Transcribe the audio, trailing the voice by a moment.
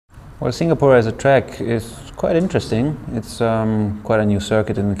Well, Singapore as a track is quite interesting. It's quite a new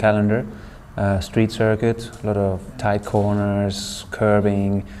circuit in the calendar. Street circuit, a lot of tight corners,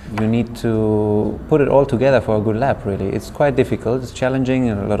 curbing. You need to put it all together for a good lap, really. It's quite difficult, it's challenging,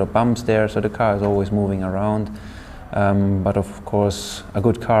 and a lot of bumps there, so the car is always moving around. But of course, a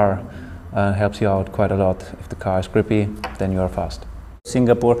good car helps you out quite a lot. If the car is grippy, then you are fast.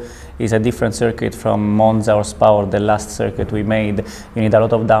 Singapore is a different circuit from Monza or Spa, or the last circuit we made. You need a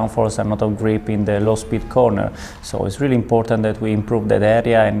lot of downforce and a lot of grip in the low speed corner. So it's really important that we improve that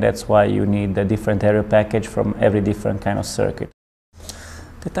area, and that's why you need a different aero package from every different kind of circuit.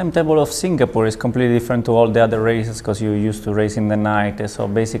 The timetable of Singapore is completely different to all the other races because you used to race in the night. So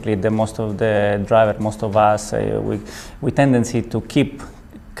basically most of the drivers, most of us, we tendency to keep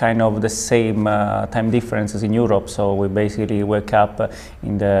kind of the same time differences in Europe, so we basically wake up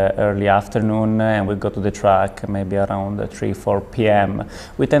in the early afternoon and we go to the track maybe around 3-4 p.m.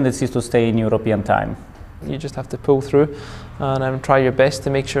 We tendency to stay in European time. You just have to pull through and try your best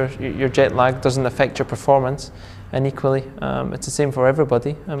to make sure your jet lag doesn't affect your performance, and equally it's the same for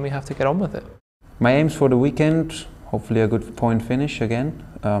everybody, and we have to get on with it. My aims for the weekend, hopefully a good point finish again.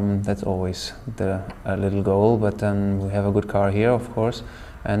 That's always a little goal, but we have a good car here, of course,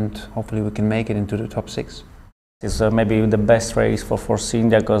 and hopefully we can make it into the top 6. It's maybe the best race for Force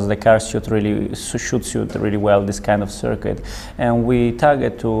India because the car should suit really well this kind of circuit, and we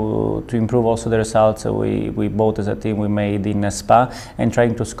target to improve also the results we both as a team we made in Spa, and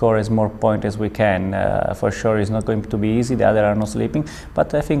trying to score as more points as we can. For sure it's not going to be easy, the others are not sleeping,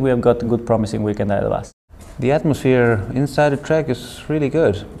 but I think we have got a good promising weekend ahead of us. The atmosphere inside the track is really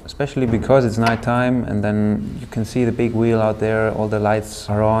good, especially because it's night time, and then you can see the big wheel out there, all the lights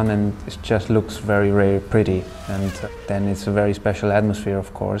are on, and it just looks very, very pretty. And then it's a very special atmosphere,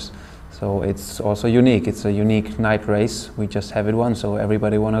 of course. So it's also unique. It's a unique night race. We just have it once, so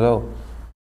everybody want to go.